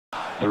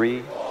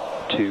3,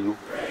 2,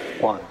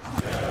 1.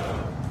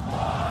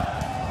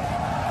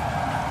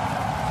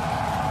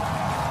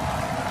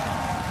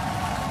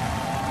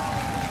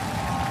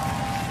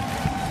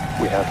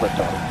 We have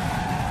liftoff.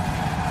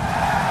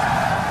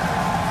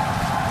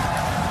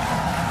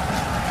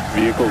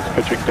 Vehicles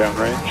pitching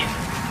downrange.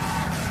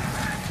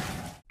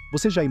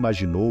 Você já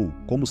imaginou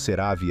como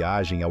será a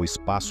viagem ao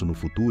espaço no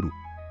futuro?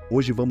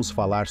 Hoje vamos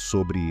falar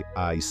sobre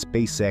a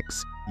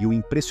SpaceX e o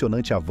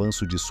impressionante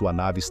avanço de sua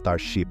nave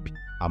Starship,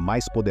 a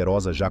mais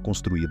poderosa já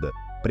construída.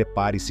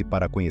 Prepare-se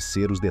para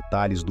conhecer os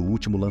detalhes do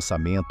último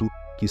lançamento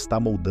que está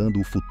moldando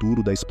o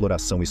futuro da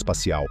exploração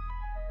espacial.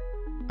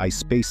 A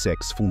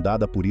SpaceX,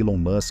 fundada por Elon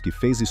Musk,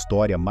 fez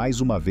história mais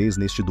uma vez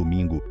neste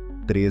domingo,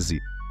 13,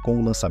 com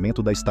o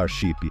lançamento da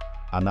Starship,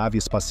 a nave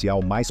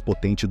espacial mais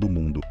potente do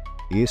mundo.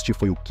 Este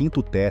foi o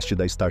 5º teste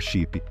da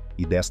Starship,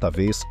 e desta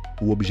vez,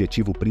 o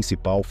objetivo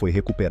principal foi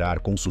recuperar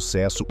com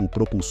sucesso o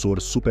propulsor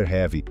Super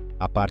Heavy,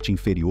 a parte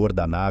inferior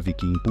da nave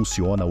que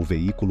impulsiona o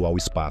veículo ao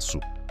espaço.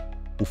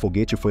 O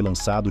foguete foi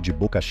lançado de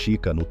Boca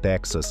Chica, no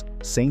Texas,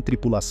 sem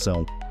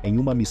tripulação, em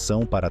uma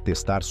missão para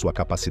testar sua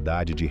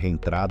capacidade de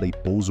reentrada e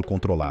pouso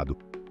controlado.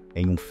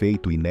 Em um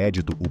feito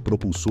inédito, o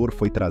propulsor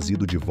foi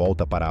trazido de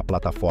volta para a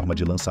plataforma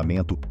de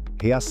lançamento,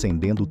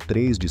 reacendendo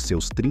 3 de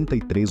seus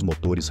 33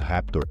 motores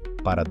Raptor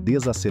para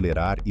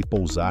desacelerar e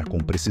pousar com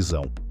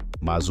precisão.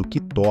 Mas o que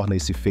torna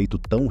esse feito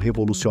tão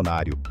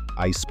revolucionário?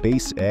 A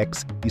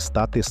SpaceX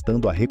está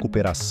testando a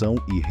recuperação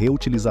e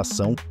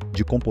reutilização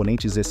de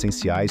componentes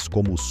essenciais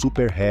como o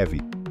Super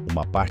Heavy,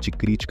 uma parte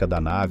crítica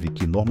da nave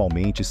que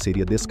normalmente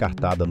seria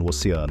descartada no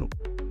oceano.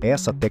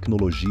 Essa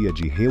tecnologia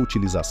de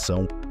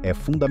reutilização é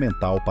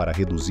fundamental para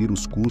reduzir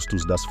os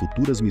custos das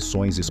futuras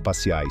missões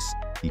espaciais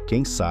e,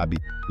 quem sabe,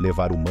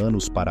 levar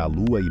humanos para a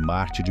Lua e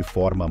Marte de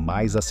forma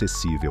mais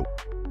acessível.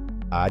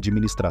 A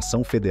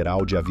Administração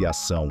Federal de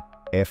Aviação,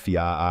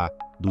 FAA,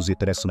 dos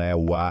Estados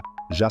Unidos,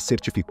 já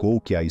certificou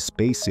que a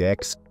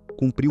SpaceX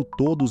cumpriu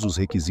todos os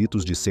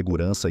requisitos de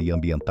segurança e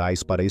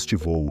ambientais para este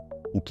voo,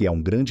 o que é um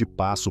grande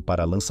passo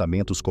para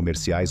lançamentos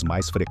comerciais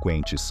mais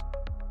frequentes.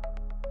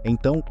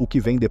 Então, o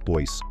que vem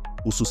depois?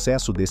 O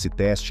sucesso desse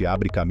teste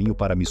abre caminho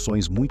para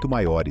missões muito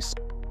maiores.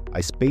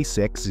 A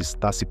SpaceX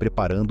está se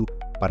preparando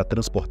para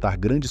transportar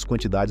grandes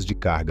quantidades de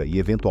carga e,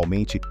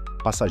 eventualmente,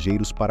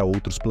 passageiros para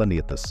outros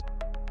planetas.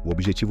 O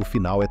objetivo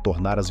final é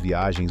tornar as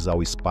viagens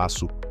ao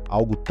espaço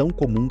algo tão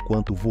comum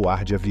quanto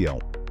voar de avião.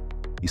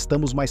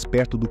 Estamos mais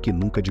perto do que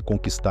nunca de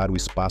conquistar o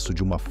espaço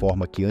de uma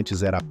forma que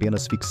antes era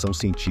apenas ficção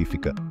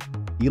científica.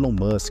 Elon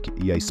Musk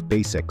e a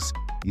SpaceX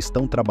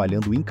estão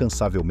trabalhando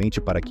incansavelmente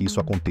para que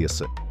isso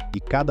aconteça, e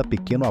cada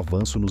pequeno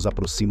avanço nos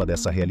aproxima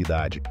dessa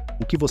realidade.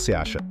 O que você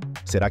acha?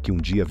 Será que um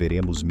dia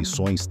veremos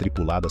missões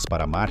tripuladas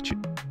para Marte?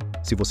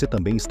 Se você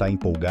também está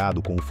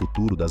empolgado com o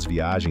futuro das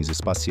viagens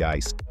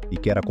espaciais e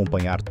quer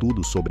acompanhar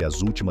tudo sobre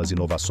as últimas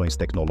inovações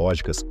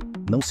tecnológicas,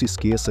 não se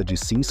esqueça de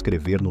se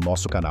inscrever no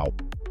nosso canal.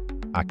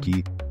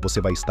 Aqui,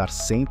 você vai estar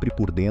sempre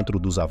por dentro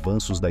dos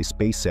avanços da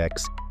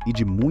SpaceX e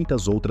de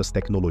muitas outras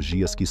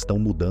tecnologias que estão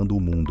mudando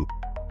o mundo.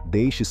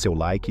 Deixe seu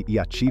like e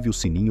ative o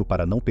sininho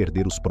para não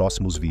perder os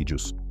próximos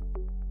vídeos.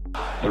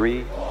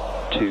 3,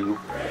 2,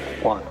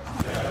 1.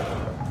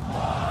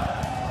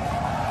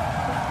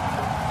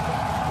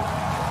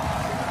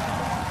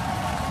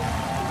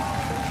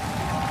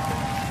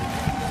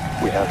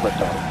 We have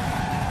liftoff.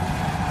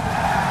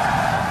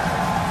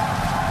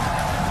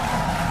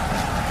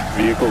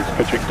 Vehicles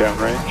pitching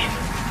downrange.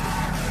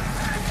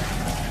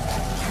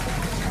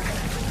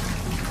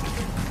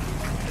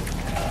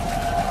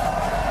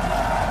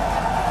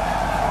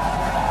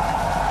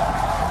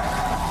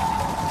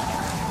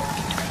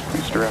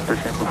 Booster after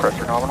chamber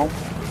pressure nominal.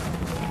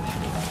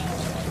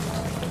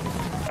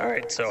 All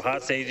right, so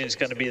hot staging is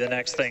going to be the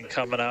next thing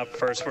coming up.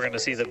 First, we're going to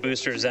see the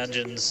booster's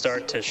engines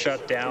start to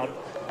shut down.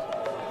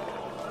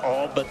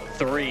 All but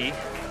 3.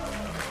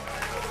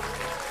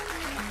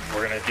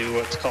 We're going to do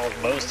what's called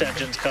most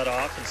engines cut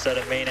off instead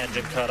of main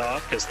engine cut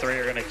off, because 3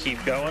 are going to keep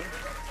going,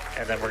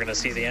 and then we're going to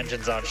see the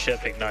engines on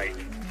ship ignite.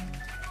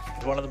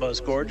 It's one of the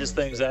most gorgeous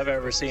things I've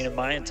ever seen in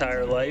my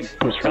entire life.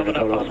 Coming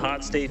up on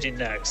hot staging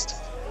next.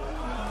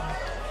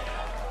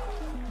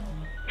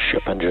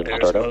 Ship engine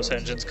There's startup. most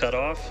engines cut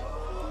off.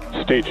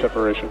 Stage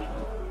separation.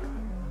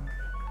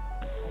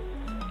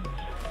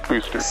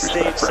 Booster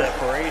Stage separate.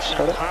 separation,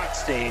 Startup. hot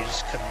stage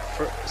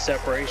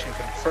separation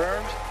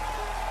confirmed.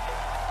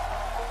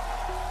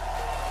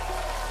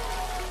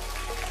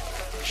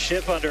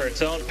 Ship under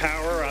its own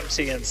power. I'm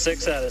seeing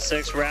 6 out of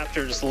 6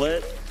 Raptors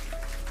lit.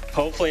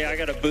 Hopefully I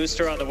got a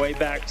booster on the way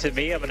back to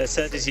me. I'm going to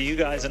send it to you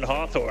guys in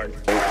Hawthorne.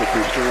 The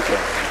booster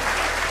again.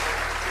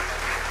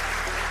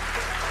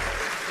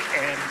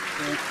 And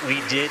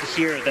we did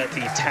hear that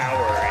the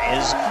tower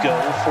is go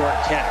for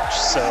catch.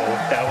 So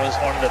that was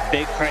one of the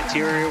big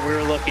criteria we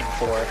were looking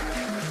for.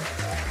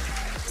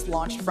 It's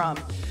launched from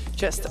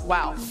just,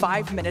 wow,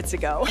 5 minutes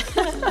ago.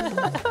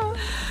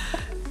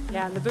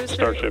 Yeah, and the booster.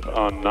 Starship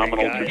on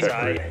nominal Guys,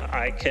 trajectory.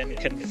 I can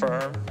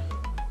confirm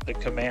the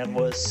command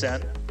was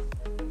sent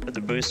for the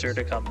booster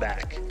to come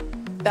back.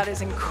 That is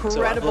So I'm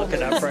incredible looking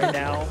news. up right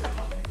now.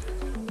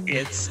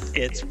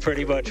 It's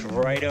pretty much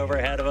right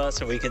overhead of us,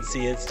 and we can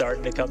see it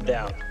starting to come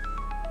down.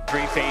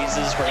 3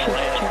 phases, we're gonna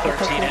land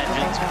 13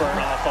 engines, burn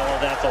off all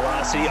of that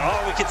velocity.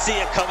 Oh, we can see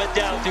it coming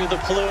down through the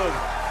plume.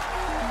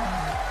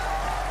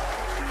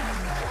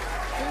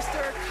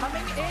 Booster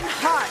coming in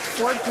hot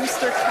for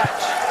booster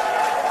catch.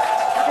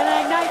 We're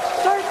gonna ignite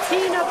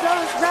 13 of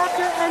those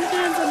Raptor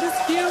engines, and this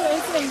view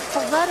is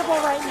incredible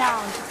right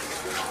now.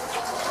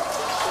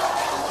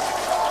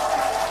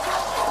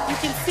 You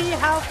can see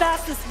how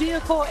fast this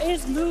vehicle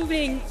is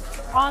moving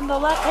on the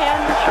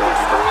left-hand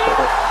screen.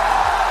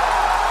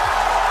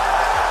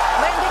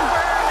 Landing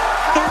burn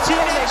has 13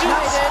 been engines.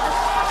 ignited.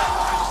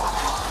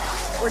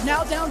 We're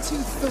now down to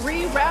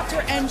 3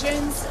 Raptor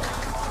engines.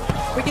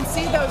 We can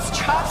see those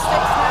chopsticks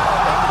now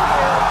in the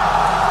air.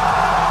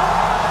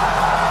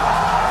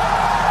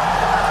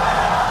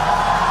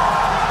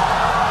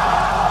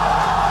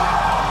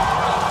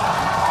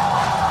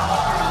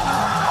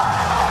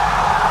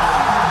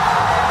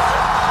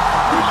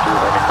 Booster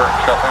landing burn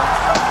shutdown.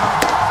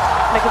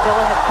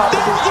 Micadilla has caught the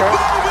booster.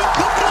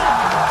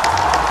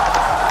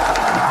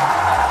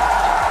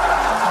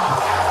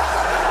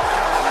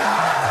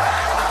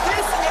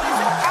 This is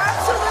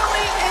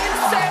absolutely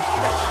insane.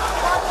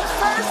 On the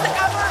first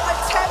ever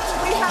attempt,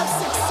 we have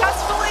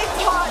successfully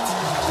caught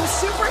the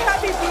Super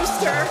Heavy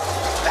booster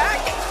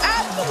back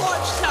at the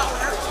launch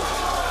tower.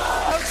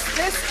 Folks,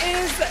 this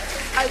is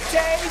a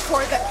day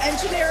for the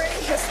engineering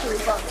history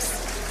books.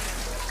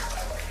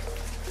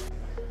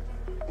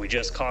 We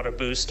just caught a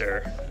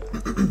booster.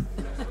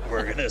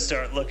 We're gonna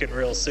start looking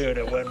real soon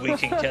at when we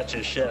can catch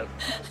a ship.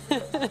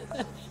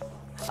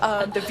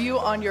 The view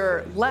on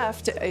your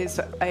left is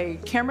a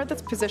camera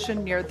that's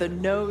positioned near the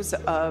nose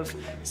of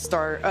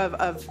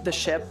the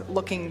ship,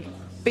 looking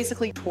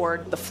basically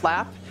toward the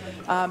flap.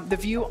 The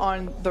view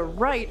on the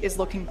right is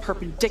looking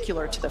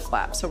perpendicular to the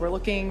flap. So we're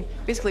looking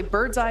basically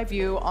bird's eye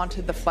view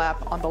onto the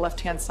flap on the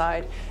left-hand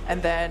side,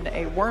 and then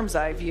a worm's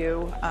eye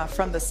view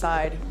from the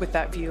side with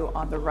that view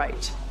on the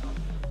right.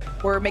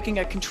 We're making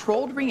a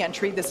controlled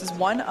re-entry. This is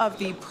one of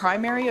the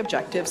primary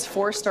objectives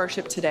for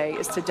Starship today,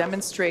 is to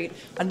demonstrate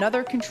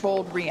another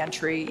controlled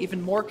re-entry,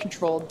 even more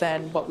controlled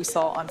than what we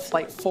saw on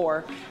Flight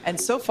 4. And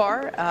so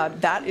far,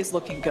 that is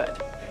looking good.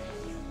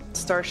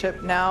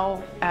 Starship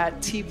now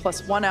at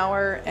T+1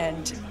 hour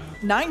and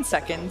 9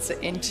 seconds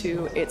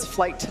into its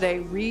flight today,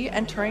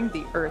 re-entering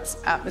the Earth's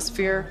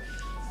atmosphere.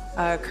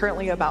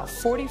 Currently about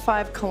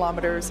 45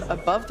 kilometers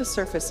above the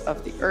surface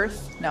of the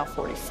Earth, now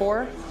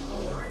 44.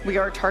 We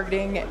are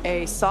targeting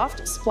a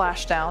soft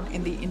splashdown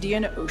in the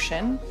Indian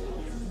Ocean,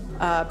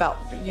 about,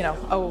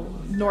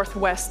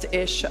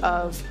 northwest-ish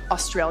of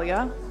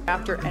Australia.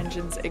 After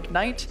engines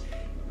ignite,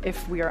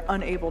 if we are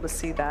unable to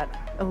see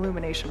that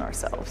illumination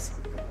ourselves.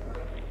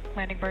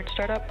 Landing bird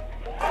startup. Get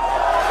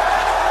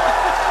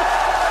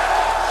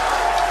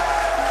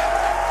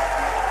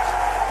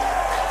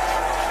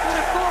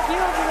a full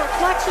view of the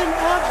reflection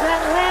of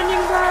that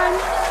landing burn.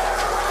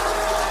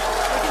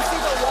 We can see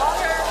the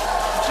water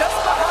just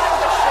behind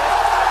the ship.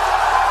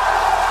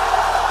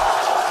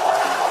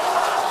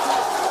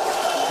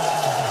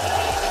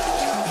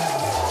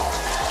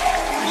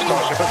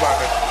 Starship has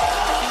landed.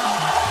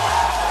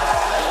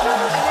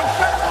 An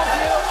incredible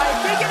view. I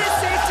think it is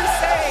safe to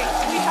say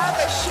we have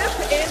a ship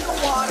in the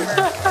water.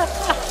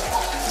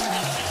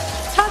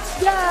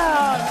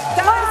 Touchdown!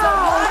 That is a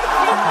live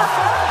view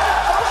from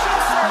the ocean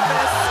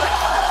surface.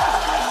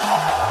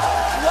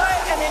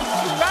 What an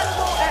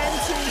incredible end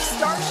to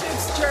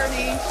Starship's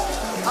journey.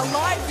 A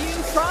live view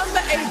from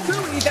a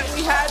buoy that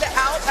we had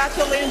out at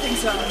the landing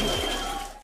zone.